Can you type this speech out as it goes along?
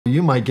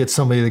You might get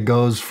somebody that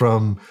goes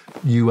from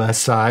U.S.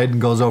 side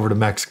and goes over to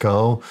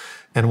Mexico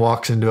and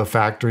walks into a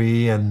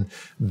factory, and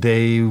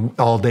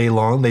all day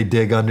long they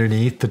dig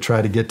underneath to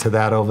try to get to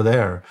that over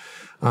there.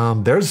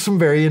 There's some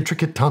very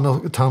intricate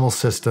tunnel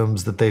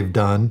systems that they've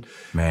done.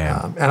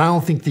 Man. And I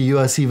don't think the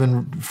U.S.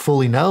 even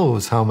fully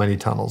knows how many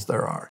tunnels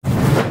there are.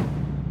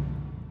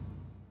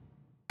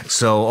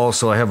 So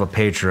also I have a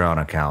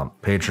Patreon account.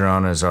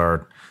 Patreon is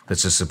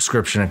that's a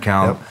subscription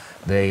account. Yep.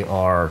 They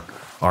are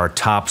our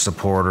top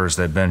supporters.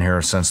 They've been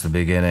here since the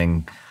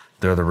beginning.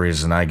 They're the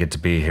reason I get to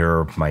be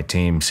here. My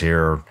team's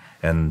here,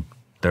 and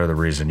they're the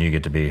reason you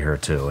get to be here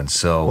too. And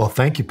so, well,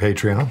 thank you,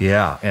 Patreon.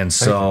 Yeah. And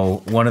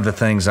so one of the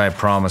things I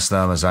promise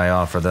them is I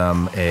offer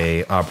them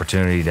a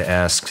opportunity to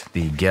ask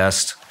the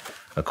guest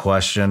a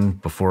question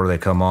before they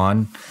come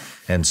on.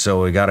 And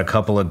so we got a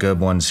couple of good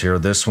ones here.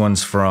 This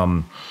one's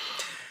from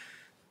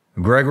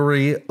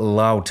Gregory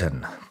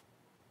Lawton.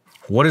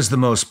 What is the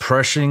most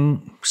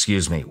pressing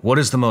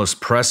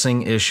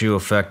issue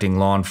affecting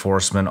law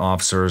enforcement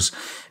officers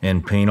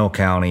in Pinal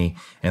County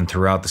and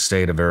throughout the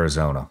state of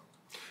Arizona?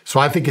 So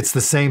I think it's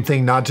the same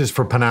thing, not just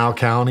for Pinal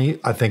County.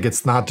 I think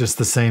it's not just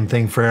the same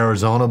thing for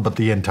Arizona, but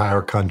the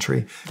entire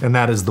country, and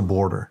that is the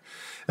border.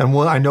 And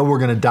I know we're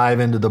going to dive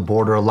into the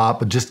border a lot,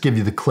 but just give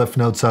you the cliff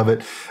notes of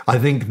it. I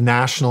think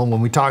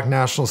when we talk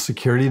national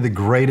security, the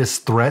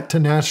greatest threat to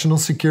national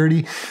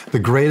security, the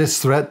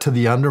greatest threat to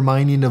the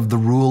undermining of the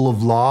rule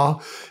of law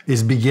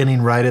is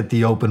beginning right at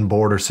the open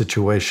border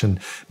situation,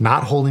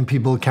 not holding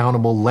people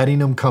accountable, letting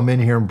them come in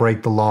here and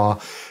break the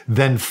law,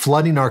 then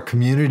flooding our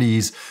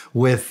communities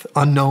with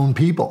unknown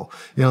people.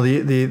 You know,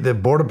 the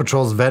Border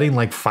Patrol's vetting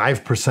like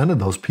 5% of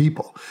those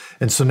people.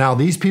 And so now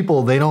these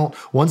people,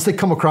 once they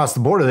come across the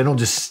border, they don't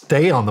just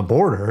stay on the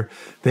border.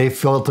 They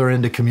filter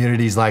into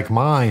communities like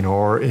mine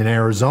or in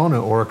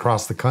Arizona or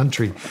across the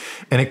country.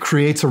 And it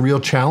creates a real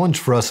challenge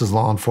for us as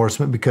law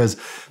enforcement because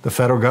the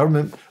federal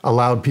government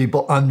allowed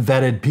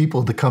unvetted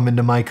people to come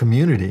into my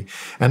community.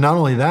 And not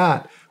only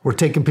that, we're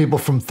taking people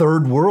from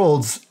third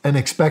worlds and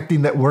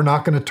expecting that we're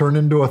not going to turn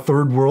into a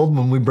third world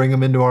when we bring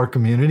them into our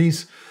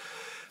communities.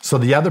 So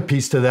the other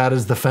piece to that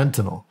is the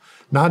fentanyl.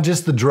 Not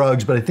just the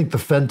drugs, but I think the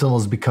fentanyl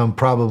has become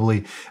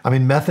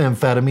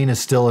methamphetamine is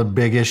still a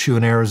big issue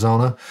in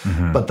Arizona,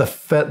 but the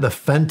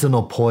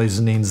fentanyl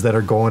poisonings that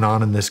are going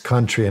on in this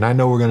country, and I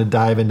know we're going to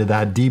dive into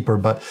that deeper,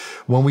 but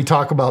when we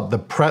talk about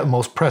the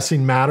most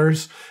pressing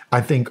matters,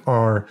 I think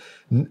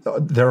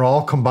they're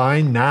all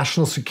combined: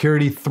 national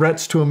security,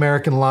 threats to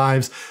American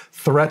lives,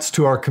 threats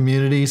to our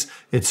communities.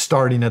 It's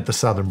starting at the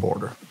southern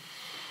border.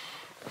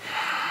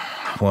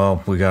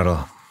 Well, we got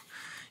to...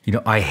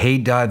 I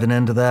hate diving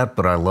into that,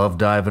 but I love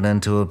diving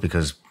into it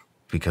because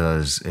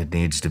it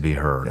needs to be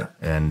heard. Yeah.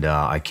 And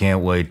I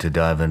can't wait to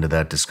dive into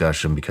that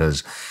discussion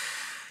because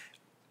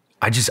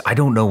I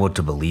don't know what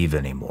to believe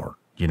anymore.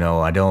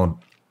 I don't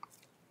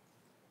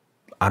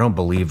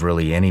believe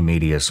really any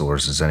media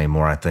sources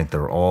anymore. I think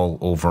they're all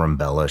over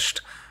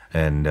embellished.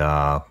 And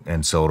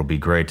so it'll be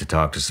great to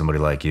talk to somebody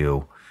like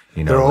you.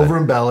 They're over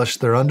embellished,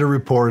 they're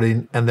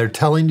underreporting, and they're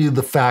telling you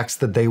the facts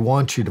that they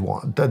want you to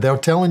want. They're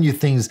telling you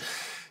things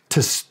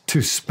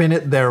to spin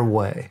it their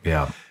way.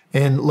 Yeah.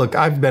 And look,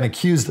 I've been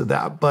accused of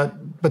that,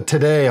 but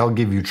today I'll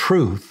give you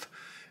truth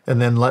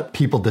and then let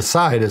people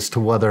decide as to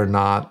whether or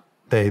not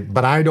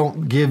but I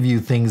don't give you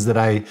things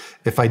that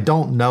if I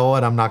don't know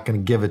it, I'm not going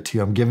to give it to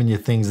you. I'm giving you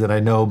things that I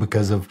know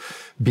because of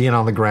being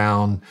on the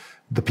ground,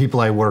 the people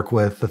I work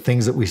with, the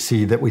things that we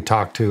see, that we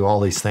talk to, all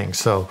these things.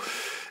 So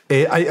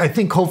I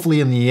think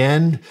hopefully in the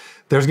end,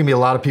 there's going to be a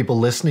lot of people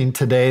listening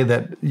today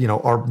that,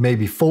 are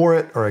maybe for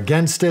it or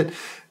against it.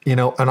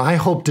 And I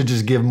hope to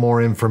just give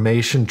more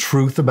information,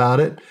 truth about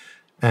it,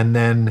 and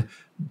then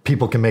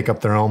people can make up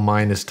their own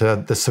mind as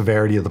to the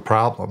severity of the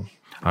problem.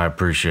 I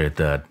appreciate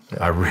that.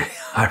 Yeah.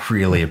 I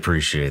really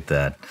appreciate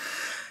that.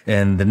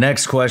 And the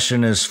next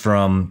question is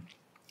from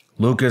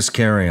Lucas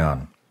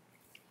Carrion.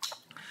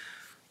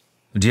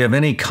 Do you have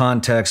any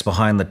context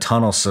behind the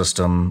tunnel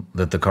system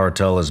that the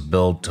cartel has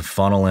built to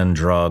funnel in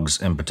drugs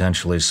and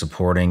potentially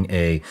supporting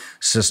a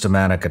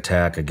systematic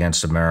attack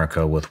against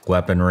America with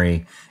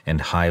weaponry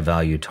and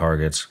high-value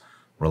targets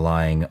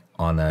relying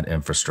on that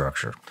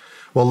infrastructure?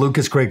 Well,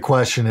 Lucas, great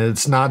question.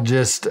 It's not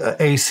just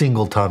a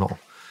single tunnel.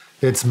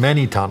 It's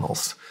many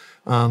tunnels.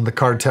 The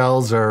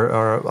cartels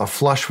are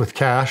flush with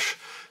cash.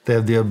 They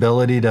have the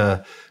ability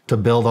to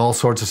build all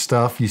sorts of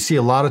stuff. You see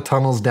a lot of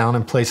tunnels down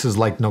in places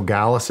like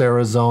Nogales,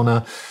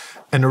 Arizona.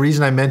 And the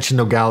reason I mention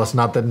Nogales,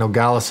 not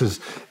that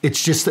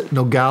it's just that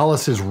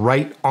Nogales is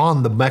right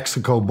on the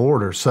Mexico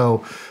border.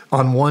 So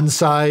on one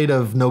side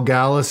of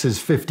Nogales is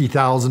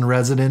 50,000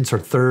 residents or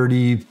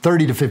 30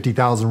 to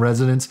 50,000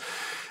 residents.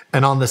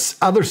 And on this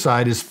other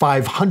side is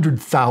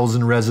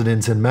 500,000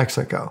 residents in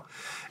Mexico.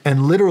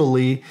 And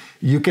literally,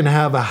 you can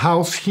have a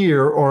house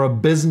here or a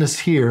business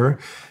here,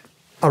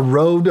 a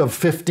road of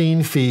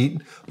 15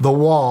 feet, the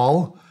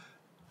wall,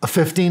 a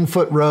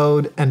 15-foot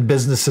road, and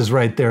businesses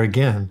right there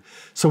again.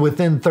 So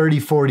within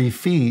 30, 40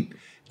 feet,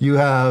 you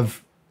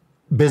have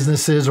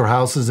businesses or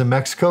houses in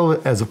Mexico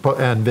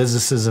and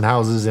businesses and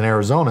houses in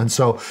Arizona. And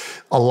so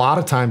a lot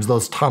of times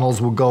those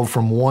tunnels will go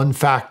from one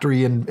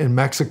factory in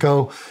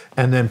Mexico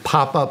and then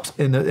pop up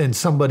in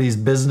somebody's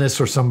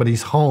business or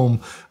somebody's home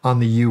on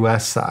the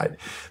U.S. side.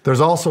 There's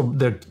also,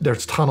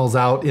 there's tunnels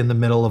out in the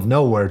middle of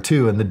nowhere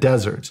too, in the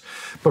deserts.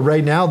 But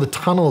right now the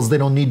tunnels, they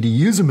don't need to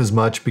use them as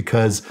much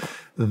because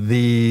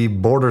the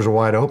borders are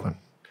wide open.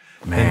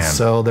 Man. And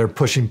so they're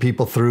pushing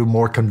people through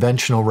more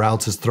conventional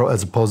routes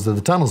as opposed to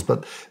the tunnels,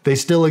 but they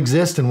still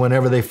exist. And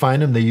whenever they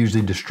find them, they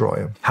usually destroy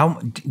them.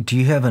 How do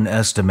you have an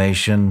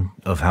estimation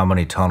of how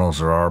many tunnels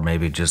there are,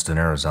 maybe just in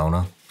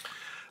Arizona?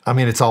 I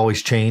mean, it's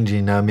always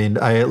changing. I mean,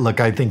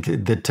 I think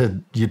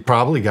that you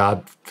probably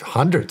got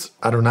hundreds.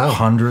 I don't know.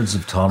 Hundreds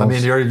of tunnels. I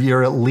mean,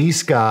 you're at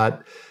least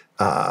got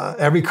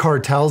every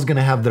cartel is going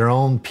to have their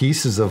own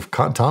pieces of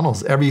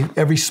tunnels.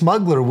 Every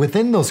smuggler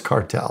within those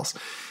cartels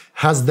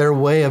has their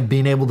way of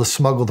being able to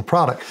smuggle the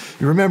product.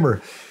 You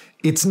remember,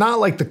 it's not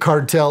like the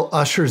cartel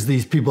ushers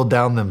these people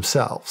down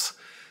themselves.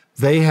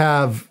 They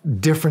have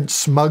different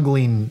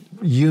smuggling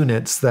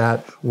units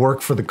that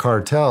work for the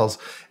cartels.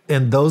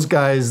 And those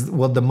guys,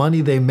 well, the money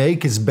they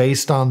make is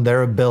based on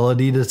their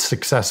ability to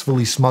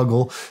successfully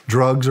smuggle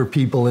drugs or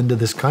people into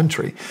this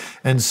country.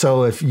 And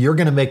so if you're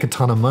going to make a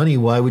ton of money,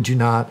 why would you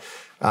not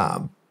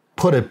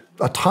put a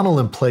tunnel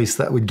in place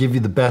that would give you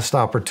the best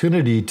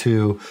opportunity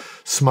to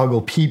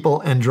smuggle people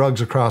and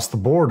drugs across the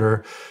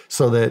border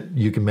so that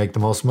you can make the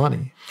most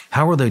money?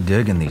 How are they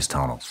digging these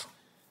tunnels?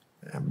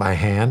 By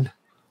hand.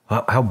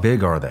 How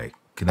big are they?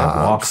 Can they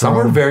walk some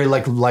through are them? very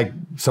like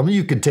some of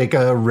you could take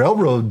a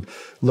railroad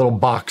little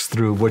box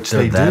through, which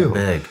They're they that do.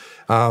 Big.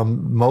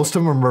 Most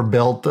of them are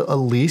built at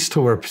least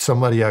to where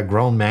a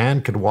grown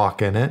man could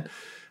walk in it.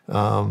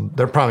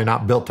 They're probably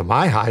not built to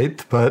my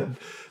height, but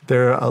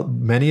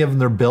many of them,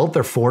 they're built,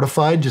 they're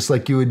fortified, just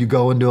like you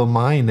go into a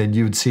mine and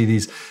you would see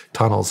these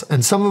tunnels.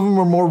 And some of them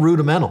are more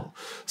rudimental.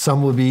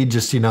 Some would be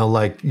just,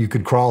 like you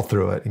could crawl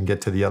through it and get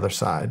to the other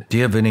side. Do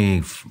you have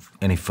any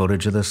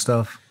footage of this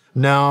stuff?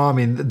 No, I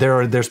mean,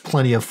 there's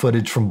plenty of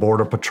footage from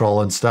Border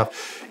Patrol and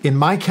stuff. In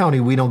my county,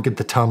 we don't get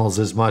the tunnels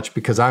as much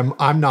because I'm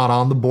not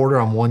on the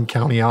border. I'm one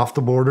county off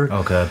the border.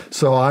 Okay.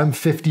 So I'm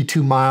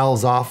 52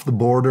 miles off the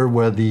border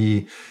where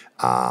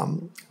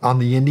on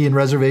the Indian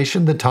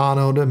reservation, the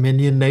Tohono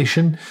Dominion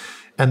Nation,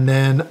 and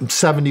then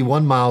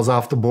 71 miles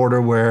off the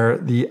border where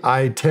the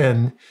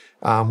I-10,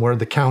 where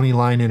the county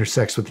line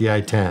intersects with the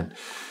I-10.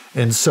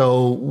 And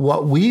so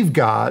what we've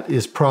got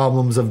is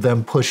problems of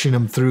them pushing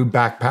them through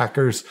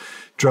backpackers,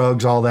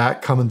 drugs, all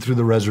that coming through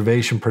the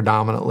reservation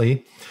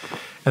predominantly.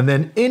 And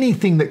then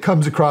anything that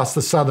comes across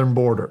the southern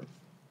border,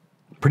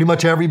 pretty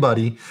much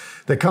everybody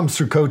that comes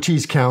through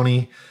Cochise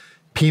County,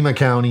 Pima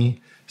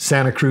County,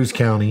 Santa Cruz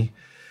County,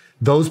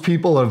 those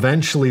people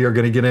eventually are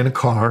going to get in a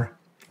car,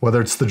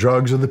 whether it's the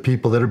drugs or the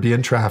people that are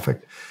being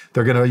trafficked.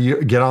 They're going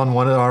to get on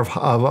one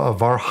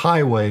of our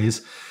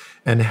highways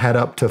and head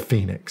up to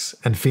Phoenix.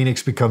 And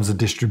Phoenix becomes a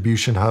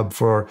distribution hub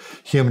for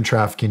human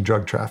trafficking,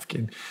 drug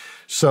trafficking.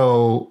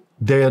 So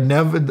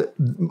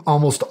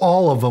almost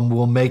all of them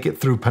will make it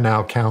through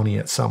Pinal County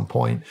at some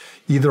point,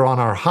 either on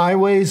our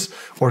highways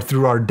or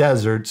through our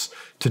deserts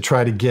to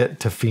try to get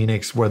to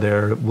Phoenix, where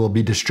they will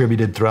be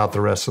distributed throughout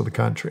the rest of the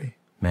country.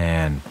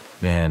 Man,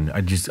 we're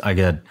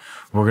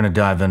going to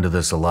dive into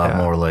this a lot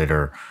more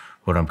later,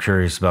 but I'm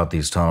curious about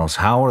these tunnels.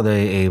 How are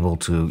they able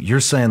to, you're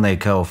saying they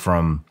go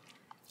from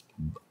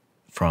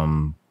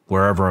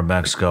wherever in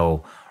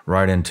Mexico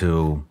right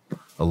into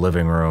a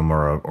living room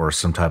or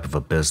some type of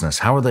a business.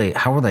 How are they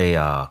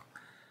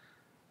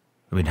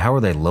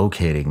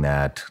locating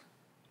that?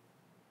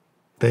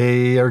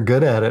 They are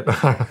good at it.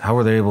 How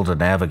are they able to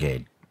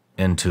navigate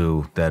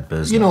into that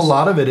business? A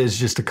lot of it is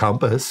just a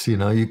compass.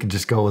 You can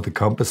just go with a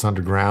compass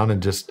underground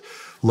and just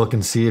look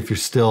and see if you're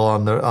still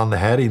on the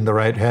heading, the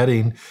right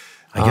heading.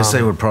 I guess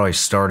they would probably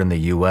start in the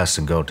U.S.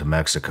 and go to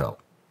Mexico.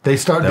 They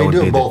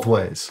do it both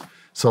ways.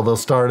 So they'll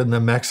start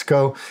in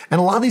Mexico.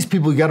 And a lot of these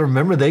people, you got to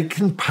remember, they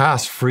can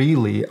pass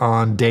freely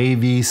on day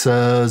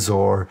visas,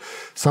 or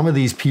some of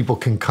these people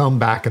can come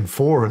back and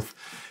forth.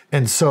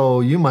 And so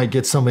you might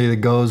get somebody that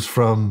goes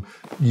from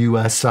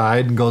U.S.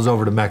 side and goes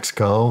over to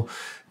Mexico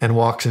and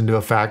walks into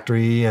a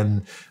factory,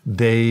 and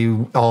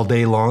all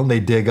day long they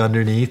dig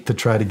underneath to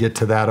try to get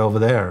to that over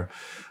there.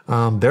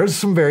 There's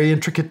some very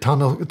intricate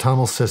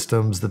tunnel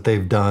systems that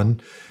they've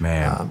done.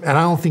 Man. And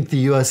I don't think the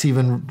U.S.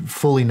 even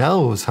fully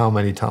knows how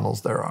many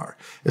tunnels there are.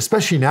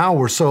 Especially now,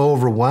 we're so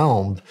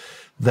overwhelmed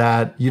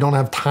that you don't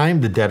have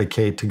time to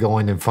dedicate to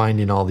going and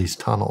finding all these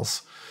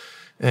tunnels.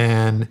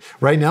 And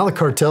right now, the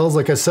cartels,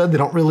 like I said, they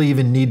don't really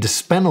even need to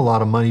spend a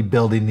lot of money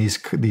building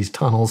these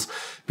tunnels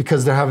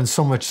because they're having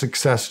so much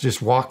success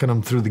just walking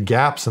them through the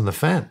gaps in the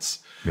fence.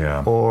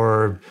 Yeah.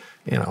 Or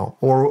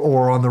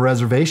on the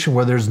reservation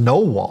where there's no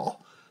wall.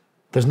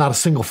 There's not a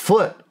single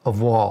foot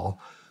of wall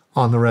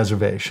on the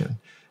reservation.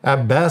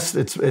 At best,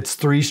 it's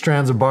 3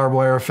 strands of barbed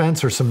wire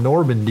fence or some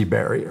Normandy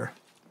barrier.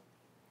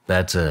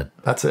 That's it.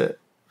 That's it.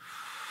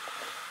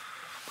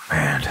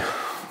 Man.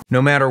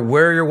 No matter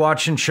where you're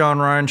watching Shawn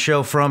Ryan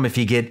Show from, if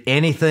you get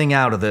anything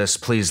out of this,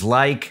 please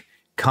like,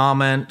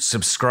 comment,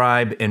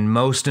 subscribe, and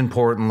most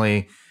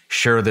importantly,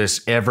 share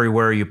this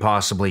everywhere you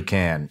possibly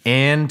can.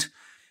 And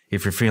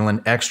if you're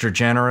feeling extra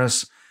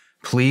generous,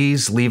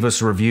 please leave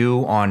us a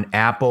review on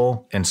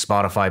Apple and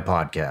Spotify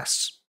podcasts.